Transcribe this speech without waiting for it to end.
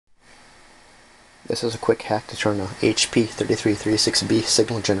This is a quick hack to turn a HP3336B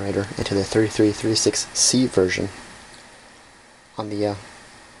signal generator into the 3336C version. On the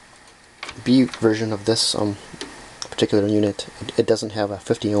B version of this particular unit, it doesn't have a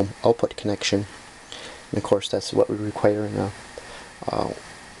 50 ohm output connection, and of course that's what we require in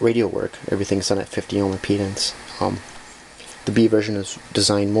radio work. Everything's done at 50 ohm impedance. The B version is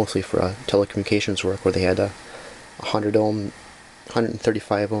designed mostly for telecommunications work, where they had 100 ohm,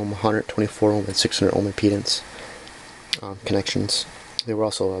 135 ohm, 124 ohm, and 600 ohm impedance connections. They were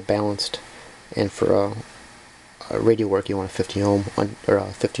also balanced, and for radio work you want a 50 ohm or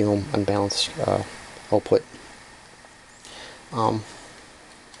 50 ohm unbalanced output.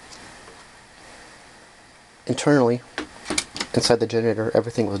 Internally, inside the generator,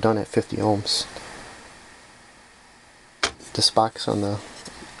 everything was done at 50 ohms. This box on the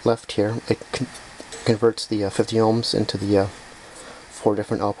left here, it converts the 50 ohms into the 4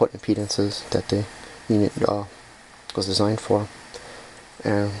 different output impedances that the unit was designed for.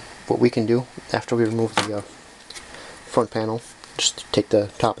 And what we can do after we remove the front panel, just take the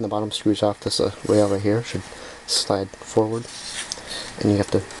top and the bottom screws off this rail right here. Should slide forward, and you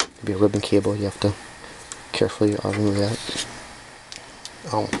have to be a ribbon cable. You have to carefully remove that.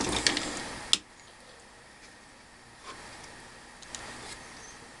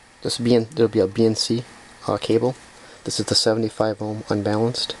 There'll be a BNC cable. This is the 75 ohm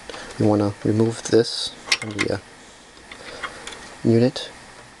unbalanced. We want to remove this from the unit,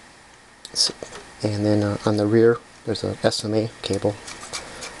 and then on the rear there's a SMA cable.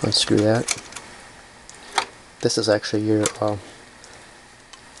 Unscrew that. This is actually your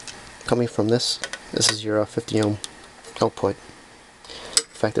coming from this. This is your 50 ohm output.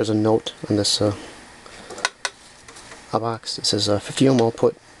 In fact, there's a note on this box. It says 50 ohm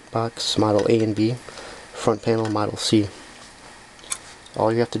output box model A and B, front panel model C.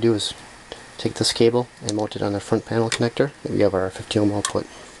 All you have to do is take this cable and mount it on the front panel connector, and we have our 50 ohm output.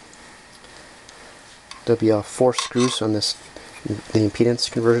 There'll be 4 screws on this, the impedance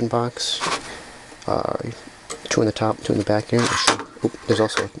conversion box. 2 in the top, 2 in the back here. There's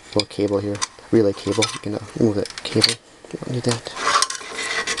also a little cable here, relay cable. You can remove that cable. You don't need that.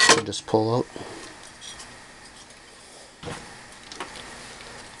 So just pull out.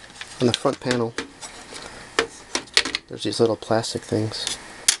 On the front panel, there's these little plastic things.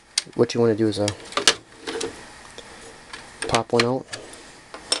 What you want to do is pop one out,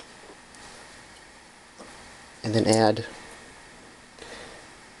 and then add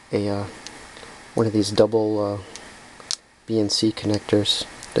a one of these double BNC connectors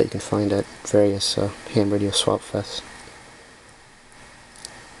that you can find at various ham radio swap fests.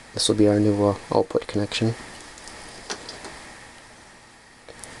 This will be our new output connection.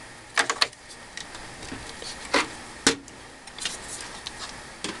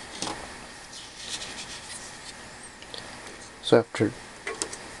 So after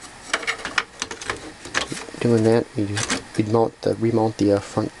doing that, we'd remount the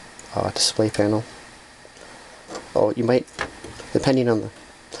front display panel. Oh, you might, depending on you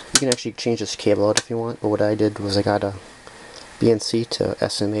can actually change this cable out if you want, but what I did was I got a BNC to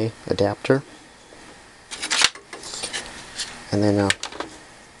SMA adapter, and then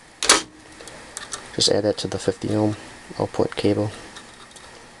just add that to the 50 ohm output cable,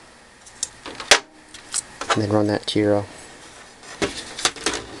 and then run that to your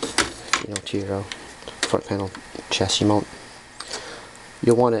to your front panel chassis mount.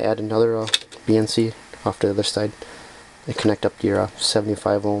 You'll want to add another BNC off to the other side and connect up to your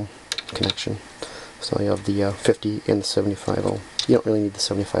 75 ohm connection. So you have the 50 and the 75 ohm. You don't really need the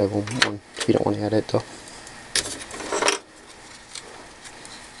 75 ohm one if you don't want to add it though.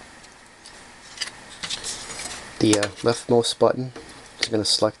 The leftmost button is going to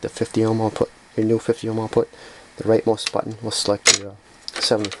select the 50 ohm output, your new 50 ohm output. The rightmost button will select your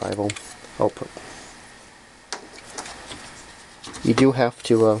 75 ohm output. You do have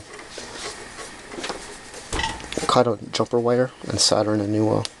to cut a jumper wire and solder in a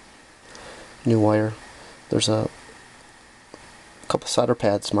new wire. There's a couple solder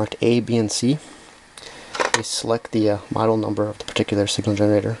pads marked A, B, and C. They select the model number of the particular signal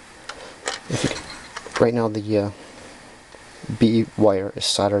generator. Right now the B wire is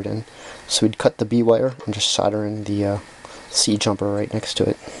soldered in, so we'd cut the B wire and just solder in the C jumper right next to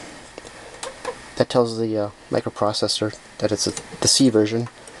it. That tells the microprocessor that it's the C version,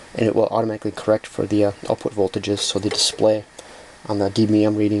 and it will automatically correct for the output voltages, so the display on the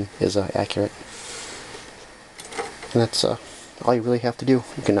dBm reading is accurate. And that's all you really have to do.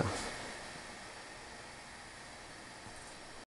 You can